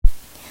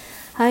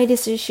Hi,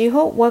 this is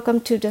Shiho.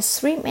 Welcome to the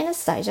 3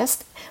 Minutes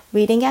Digest,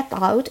 reading out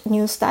loud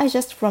news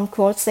digest from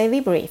Quartz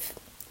Daily Brief.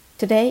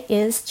 Today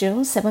is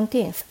June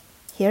 17th.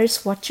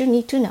 Here's what you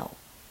need to know.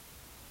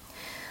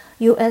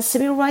 U.S.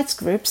 civil rights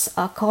groups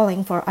are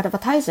calling for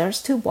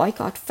advertisers to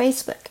boycott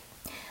Facebook.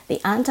 The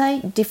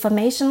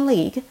Anti-Defamation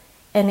League,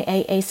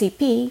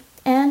 NAACP,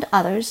 and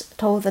others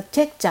told the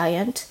tech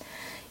giant,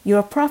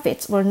 "Your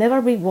profits will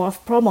never be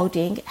worth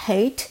promoting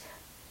hate,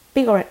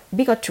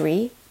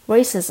 bigotry,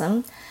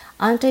 racism,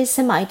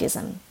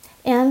 anti-Semitism,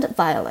 and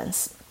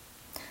violence."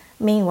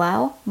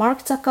 Meanwhile,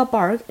 Mark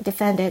Zuckerberg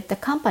defended the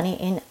company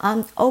in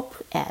an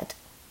op-ed.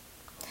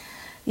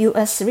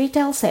 U.S.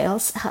 retail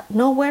sales had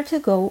nowhere to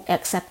go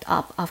except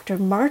up after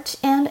March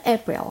and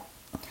April.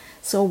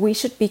 So we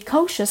should be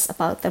cautious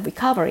about the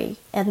recovery,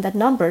 and the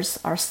numbers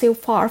are still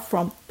far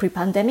from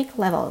pre-pandemic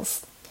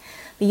levels.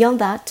 Beyond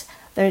that,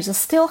 there is a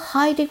still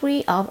high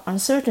degree of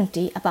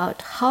uncertainty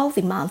about how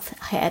the month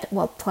ahead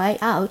will play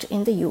out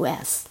in the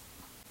U.S.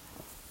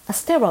 A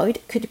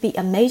steroid could be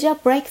a major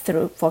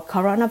breakthrough for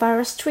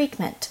coronavirus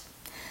treatment.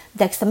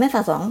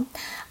 Dexamethasone,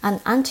 an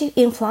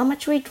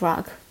anti-inflammatory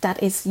drug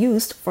that is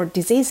used for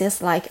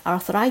diseases like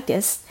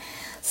arthritis,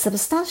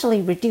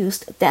 substantially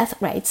reduced death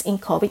rates in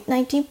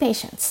COVID-19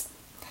 patients.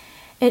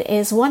 It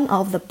is one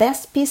of the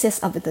best pieces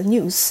of the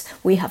news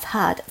we have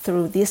had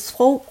through this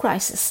whole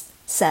crisis,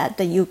 said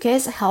the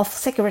UK's Health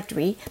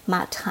Secretary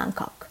Matt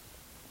Hancock.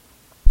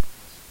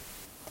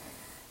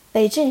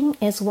 Beijing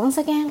is once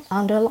again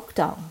under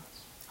lockdown.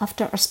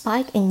 After a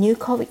spike in new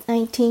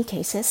COVID-19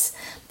 cases,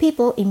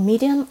 people in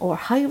medium or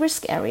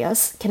high-risk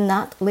areas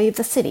cannot leave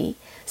the city,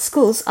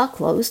 schools are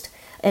closed,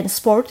 and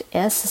sport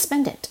is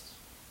suspended.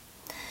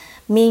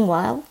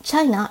 Meanwhile,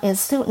 China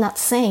is still not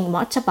saying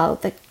much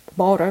about the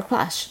border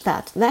clash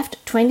that left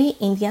 20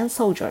 Indian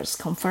soldiers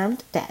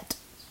confirmed dead.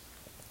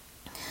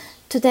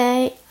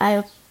 Today,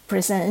 I'll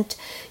present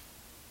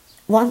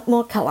one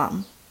more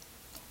column.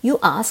 You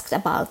asked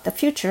about the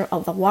future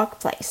of the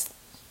workplace.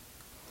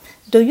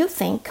 Do you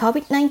think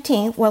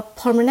COVID-19 will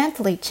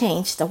permanently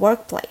change the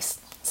workplace?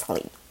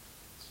 Sally.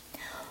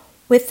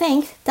 We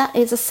think that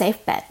is a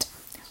safe bet.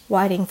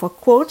 Writing for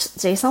Quartz,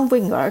 Jason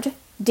Wingard,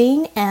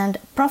 Dean and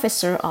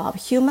Professor of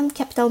Human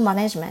Capital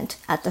Management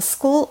at the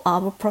School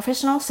of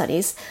Professional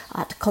Studies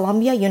at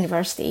Columbia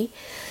University,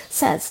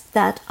 says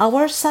that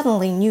our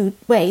suddenly new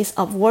ways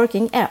of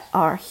working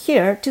are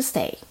here to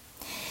stay.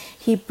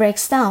 He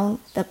breaks down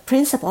the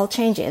principal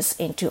changes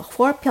into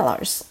 4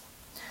 pillars.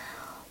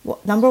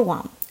 Number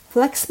 1.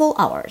 Flexible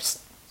hours.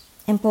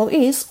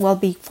 Employees will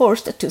be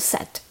forced to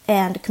set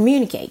and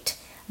communicate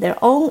their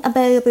own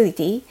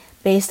availability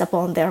based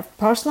upon their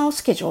personal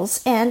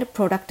schedules and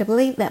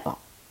productivity level.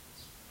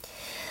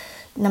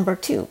 Number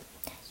 2.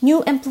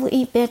 New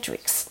employee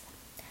metrics.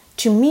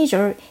 To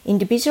measure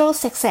individual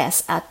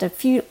success at the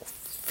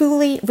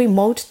fully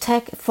remote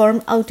tech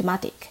firm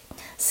Automattic,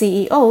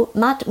 CEO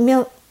Matt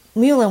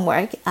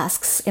Mullenweg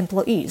asks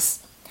employees,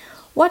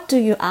 "What do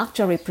you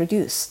actually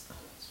produce?"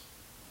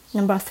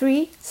 Number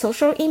 3.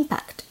 Social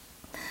impact.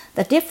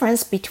 The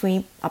difference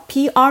between a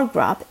PR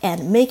grab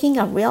and making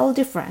a real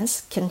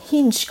difference can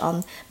hinge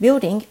on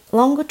building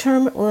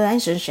longer-term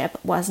relationship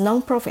with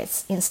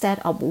nonprofits instead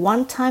of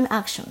one-time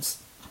actions.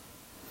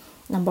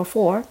 Number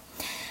 4.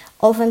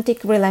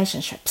 Authentic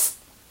relationships.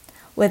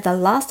 With the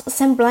last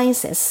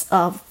semblances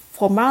of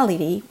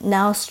formality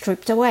now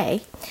stripped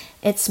away,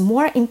 it's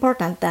more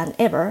important than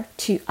ever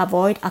to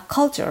avoid a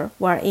culture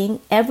wherein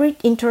every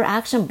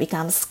interaction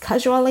becomes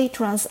casually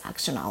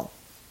transactional.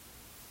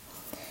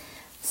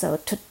 So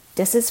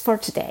this is for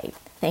today.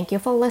 Thank you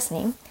for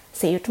listening.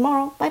 See you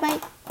tomorrow.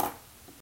 Bye-bye.